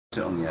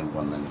Sit on the end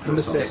one then.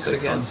 Number six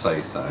again. I'd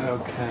say so.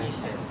 Okay.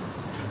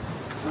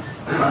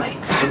 Right.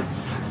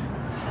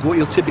 What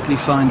you'll typically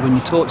find when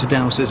you talk to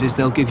dowsers is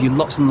they'll give you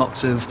lots and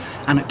lots of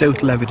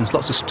anecdotal evidence,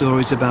 lots of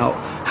stories about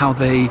how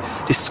they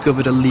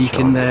discovered a leak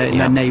in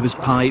their neighbour's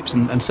pipes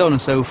and so on and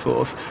so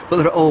forth. But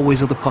there are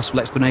always other possible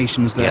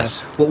explanations there.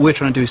 Yes. What we're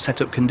trying to do is set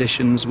up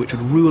conditions which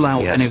would rule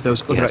out any of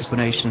those other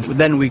explanations. But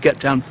then we get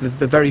down to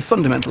the very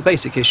fundamental,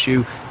 basic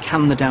issue: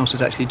 can the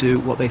dowsers actually do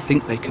what they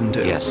think they can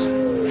do? Yes.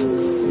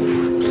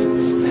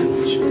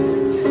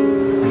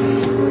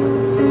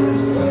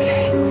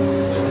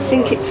 I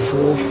think it's 4.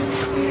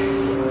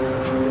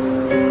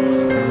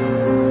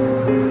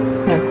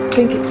 No, I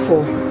think it's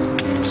 4.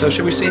 So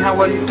shall we see how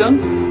well you've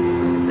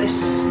done?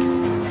 This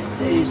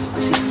is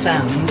actually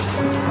sand.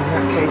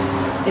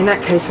 In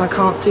that case, I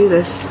can't do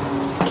this.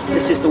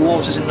 This is the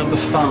waters in number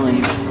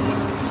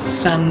 5.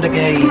 Sand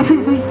again.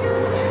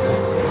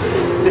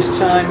 This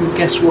time,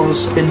 guess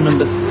was bin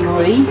number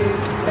 3.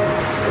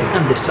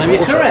 And this time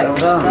you're correct.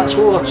 That's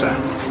water.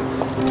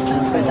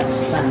 And that's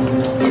sand.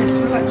 Yes,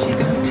 we're actually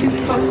going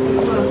to possible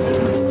worlds.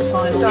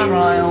 Final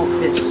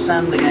trial, it's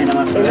sand again,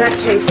 I'm afraid. In that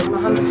case, I'm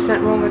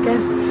 100% wrong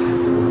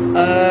again.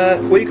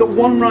 Well, you got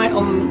 1 right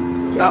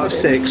out of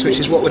 6, which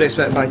is what we'd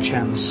expect by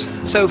chance.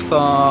 So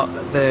far,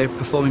 they're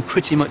performing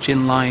pretty much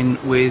in line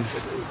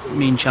with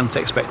mean chance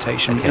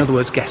expectation. In other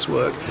words,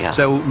 guesswork. Yeah.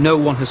 So no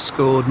one has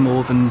scored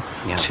more than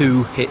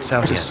 2 hits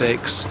out of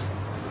 6.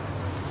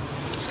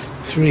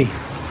 3.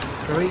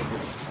 3.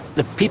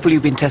 The people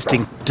you've been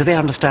testing, do they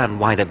understand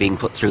why they're being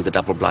put through the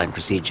double-blind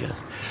procedure?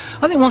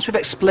 I think once we've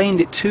explained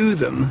it to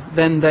them,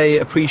 then they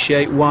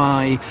appreciate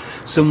why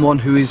someone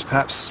who is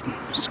perhaps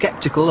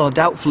sceptical or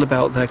doubtful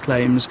about their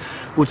claims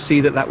would see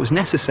that that was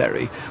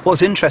necessary.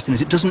 What's interesting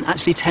is it doesn't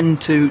actually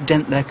tend to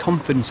dent their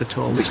confidence at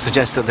all. Which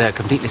suggests that they're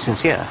completely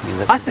sincere.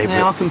 I think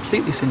they are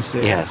completely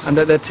sincere. Yes. And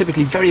they're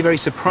typically very, very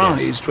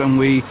surprised when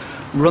we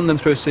run them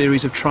through a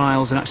series of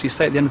trials and actually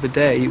say at the end of the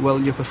day, well,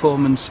 your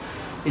performance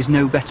is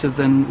no better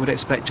than would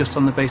expect just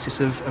on the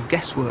basis of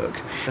guesswork.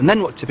 And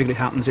then what typically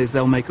happens is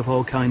they'll make up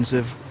all kinds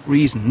of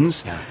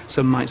reasons,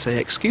 some might say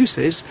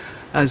excuses,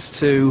 as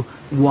to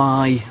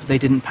why they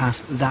didn't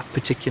pass that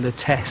particular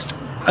test.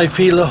 I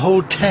feel the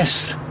whole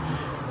test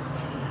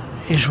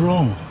is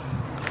wrong.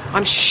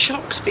 I'm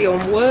shocked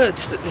beyond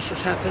words that this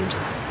has happened.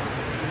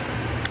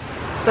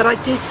 But I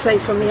did say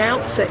from the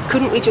outset,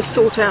 couldn't we just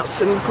sort out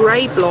some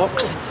grey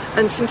blocks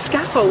and some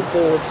scaffold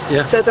boards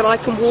so that I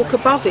can walk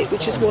above it,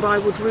 which is what I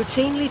would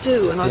routinely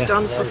do and I've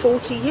done for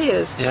 40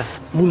 years.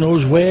 Who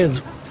knows where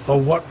or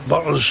what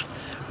bottles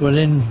were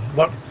in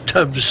what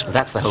tubs.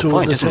 That's the whole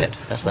point, isn't it?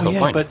 That's the whole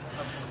point. But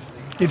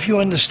if you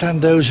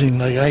understand dosing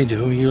like I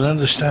do, you'll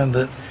understand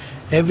that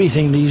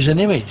everything leaves an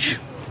image.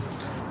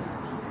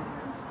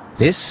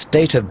 This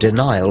state of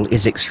denial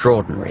is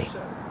extraordinary.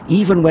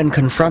 Even when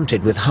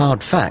confronted with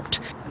hard fact,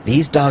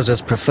 these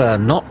dowsers prefer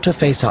not to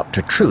face up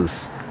to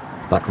truth,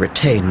 but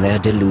retain their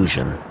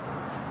delusion.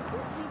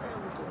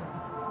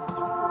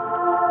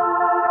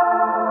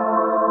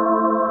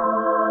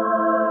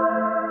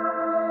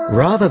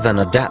 Rather than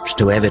adapt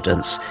to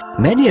evidence,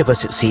 many of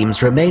us, it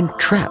seems, remain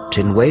trapped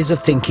in ways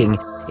of thinking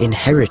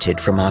inherited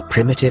from our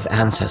primitive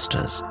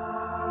ancestors.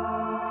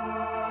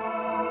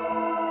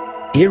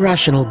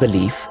 Irrational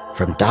belief,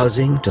 from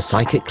dowsing to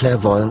psychic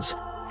clairvoyance,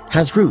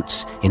 has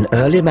roots in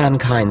early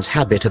mankind's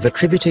habit of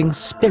attributing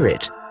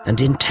spirit and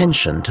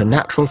intention to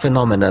natural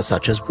phenomena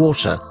such as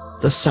water,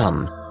 the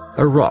sun,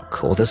 a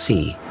rock, or the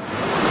sea.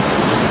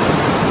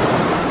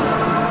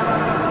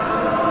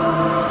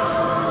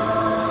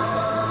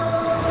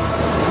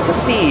 The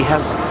sea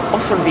has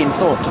often been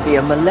thought to be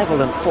a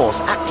malevolent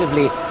force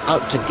actively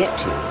out to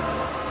get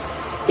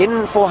you.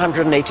 In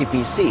 480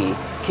 BC,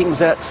 King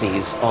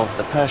Xerxes of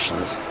the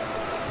Persians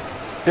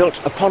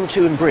built a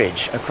pontoon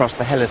bridge across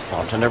the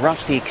Hellespont, and a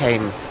rough sea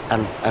came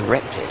and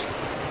wrecked it.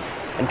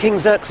 And King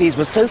Xerxes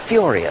was so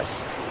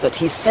furious that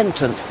he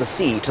sentenced the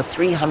sea to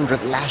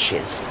 300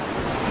 lashes.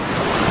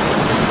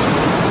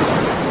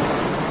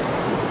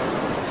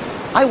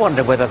 I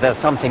wonder whether there's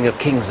something of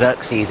King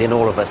Xerxes in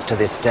all of us to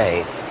this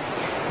day.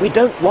 We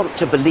don't want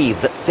to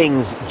believe that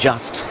things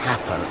just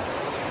happen.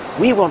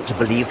 We want to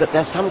believe that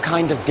there's some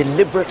kind of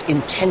deliberate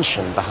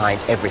intention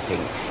behind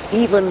everything,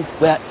 even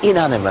where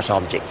inanimate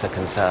objects are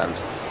concerned.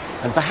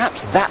 And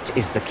perhaps that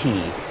is the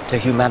key to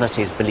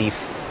humanity's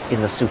belief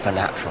in the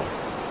supernatural.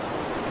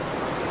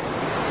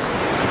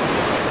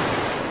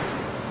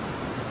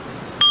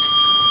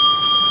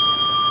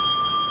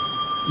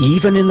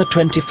 Even in the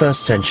 21st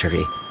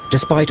century,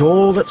 despite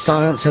all that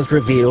science has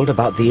revealed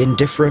about the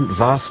indifferent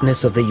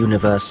vastness of the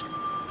universe,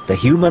 the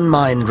human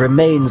mind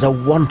remains a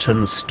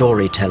wanton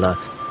storyteller,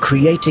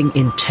 creating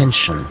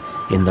intention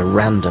in the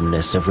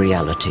randomness of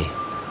reality.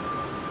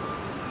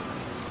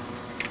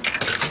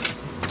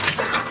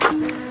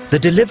 The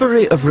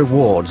delivery of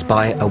rewards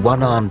by a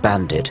one-armed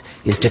bandit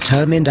is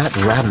determined at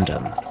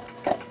random.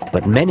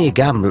 But many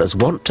gamblers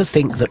want to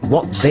think that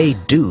what they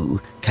do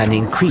can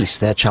increase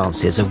their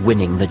chances of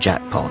winning the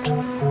jackpot.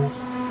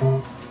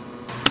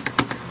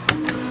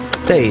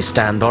 They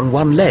stand on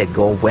one leg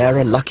or wear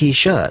a lucky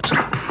shirt.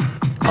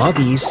 Are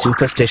these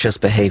superstitious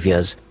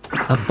behaviors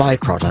a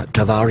byproduct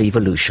of our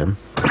evolution?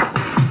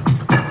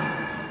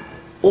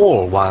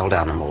 All wild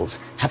animals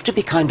have to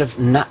be kind of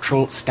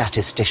natural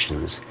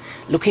statisticians,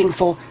 looking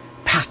for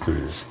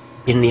patterns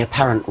in the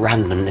apparent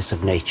randomness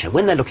of nature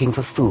when they're looking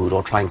for food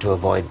or trying to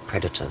avoid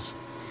predators.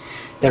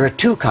 There are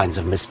two kinds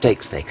of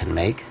mistakes they can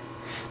make.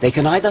 They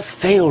can either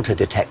fail to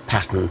detect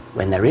pattern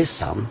when there is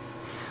some,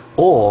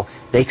 or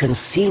they can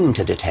seem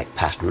to detect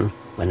pattern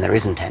when there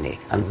isn't any,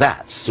 and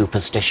that's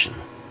superstition.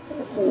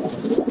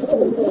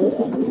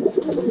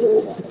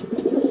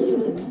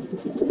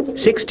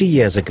 "60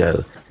 years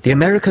ago, the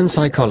American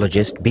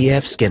psychologist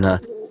B.F. Skinner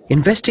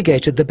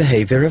investigated the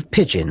behavior of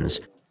pigeons,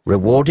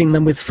 rewarding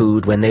them with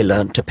food when they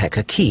learnt to peck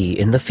a key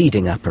in the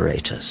feeding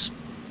apparatus.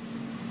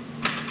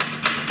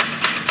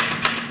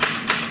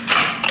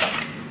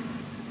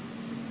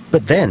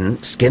 But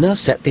then Skinner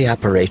set the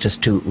apparatus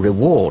to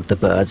reward the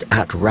birds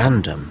at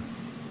random.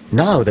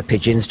 Now the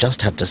pigeons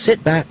just had to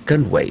sit back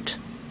and wait.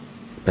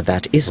 But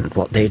that isn't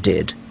what they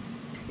did.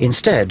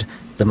 Instead,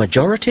 the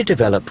majority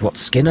developed what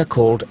Skinner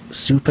called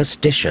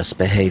superstitious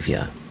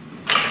behavior.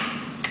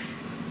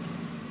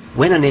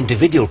 When an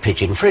individual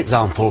pigeon, for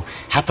example,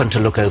 happened to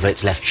look over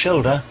its left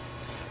shoulder,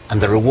 and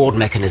the reward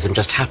mechanism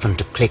just happened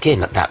to click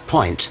in at that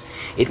point,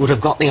 it would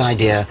have got the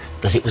idea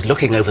that it was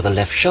looking over the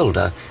left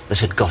shoulder that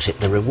had got it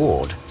the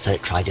reward, so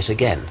it tried it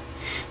again.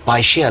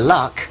 By sheer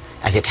luck,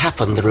 as it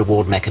happened, the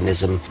reward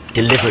mechanism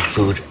delivered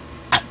food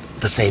at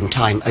the same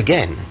time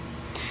again.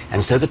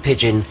 And so the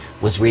pigeon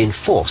was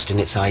reinforced in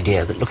its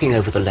idea that looking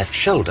over the left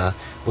shoulder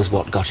was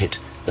what got it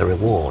the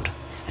reward.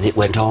 And it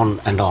went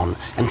on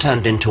and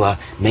turned into a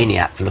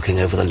maniac for looking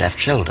over the left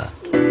shoulder.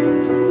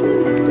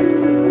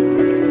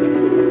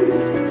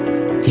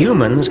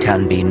 Humans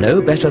can be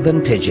no better than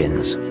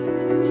pigeons.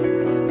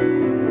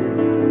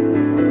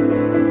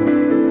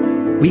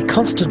 We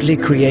constantly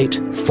create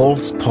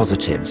false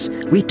positives.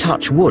 We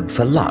touch wood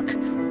for luck,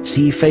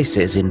 see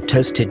faces in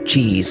toasted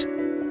cheese,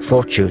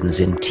 fortunes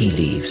in tea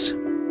leaves.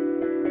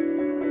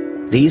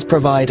 These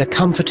provide a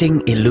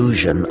comforting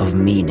illusion of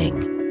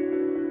meaning.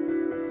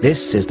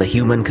 This is the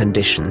human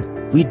condition.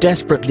 We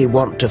desperately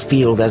want to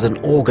feel there's an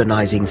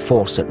organizing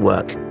force at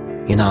work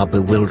in our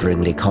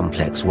bewilderingly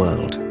complex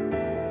world.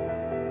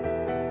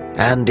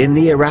 And in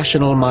the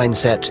irrational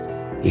mindset,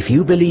 if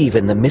you believe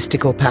in the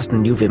mystical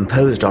pattern you've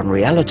imposed on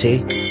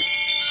reality,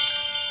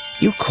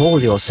 you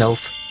call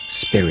yourself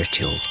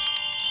spiritual.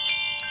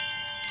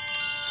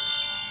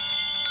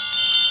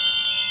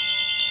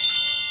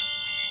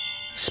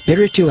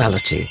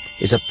 Spirituality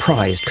is a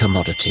prized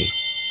commodity.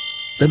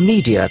 The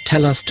media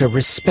tell us to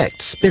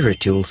respect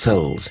spiritual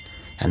souls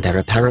and their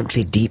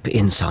apparently deep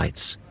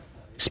insights.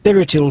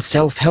 Spiritual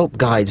self-help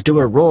guides do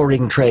a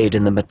roaring trade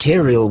in the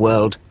material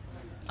world,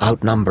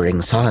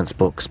 outnumbering science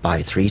books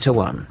by 3 to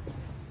 1.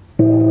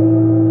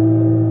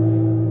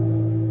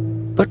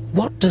 But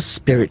what does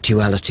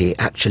spirituality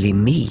actually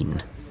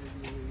mean?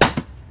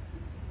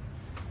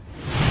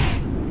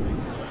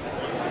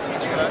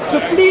 So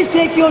please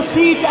take your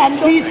seat and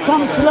please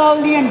come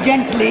slowly and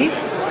gently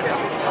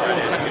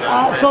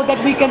so that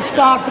we can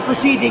start the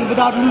proceeding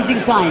without losing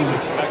time.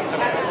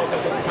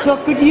 So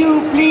could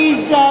you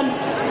please...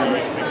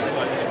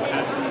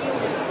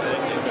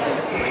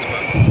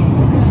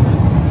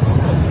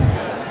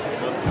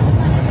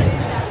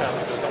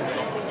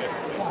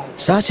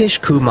 Satish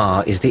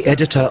Kumar is the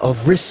editor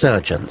of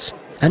Resurgence,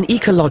 an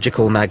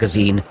ecological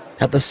magazine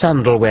at the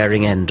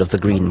sandal-wearing end of the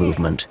Green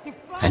Movement,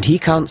 and he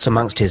counts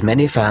amongst his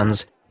many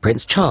fans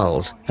Prince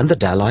Charles and the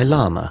Dalai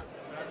Lama.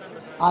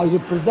 I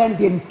represent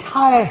the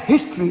entire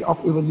history of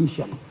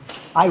evolution.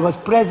 I was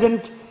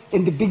present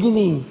in the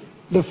beginning,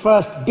 the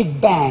first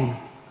Big Bang,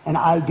 and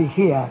I'll be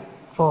here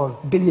for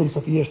billions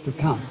of years to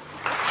come.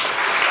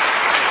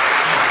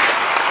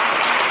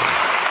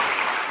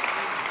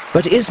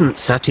 But isn't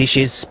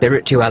Satish's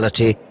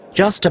spirituality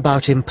just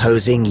about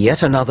imposing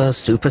yet another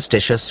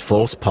superstitious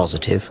false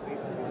positive?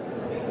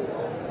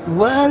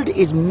 World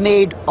is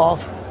made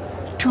of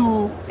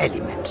two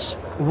elements.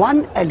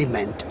 One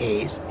element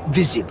is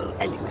visible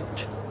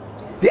element.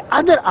 The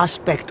other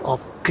aspect of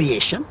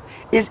creation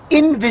is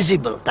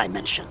invisible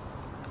dimension,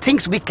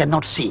 things we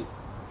cannot see.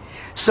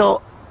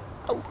 So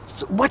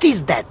what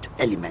is that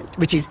element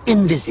which is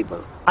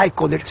invisible? I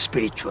call it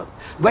spiritual.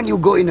 When you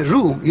go in a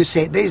room, you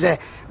say there is a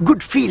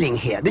good feeling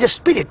here. There's a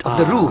spirit of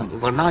the room.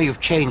 Well, now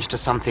you've changed to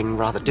something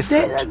rather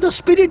different. The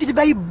spirit is a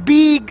very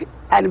big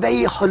and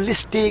very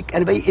holistic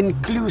and very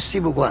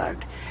inclusive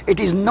word. It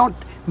is not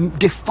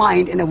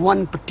defined in a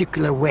one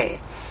particular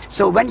way.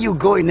 So when you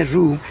go in a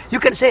room, you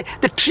can say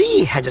the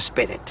tree has a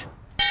spirit.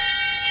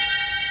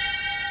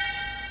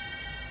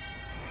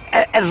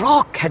 A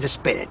rock has a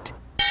spirit.